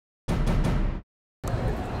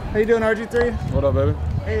How you doing, RG3? What up, baby?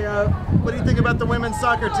 Hey, what do you think about the women's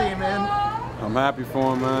soccer team, man? I'm happy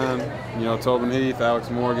for them, man. You know, Tobin Heath, Alex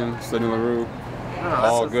Morgan, Sydney LaRue,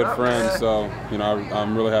 all good friends. So, you know,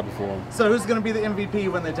 I'm really happy for them. So who's going to be the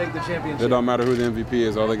MVP when they take the championship? It don't matter who the MVP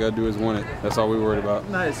is. All they got to do is win it. That's all we're worried about.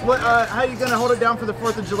 Nice. What? How are you going to hold it down for the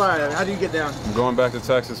 4th of July? How do you get down? I'm going back to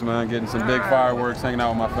Texas, man, getting some big fireworks, hanging out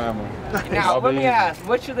with my family. Now, let me ask,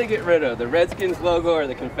 what should they get rid of? The Redskins logo or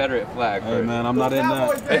the Confederate flag? Hey, man, I'm not in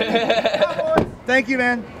that. Thank you,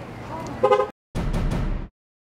 man.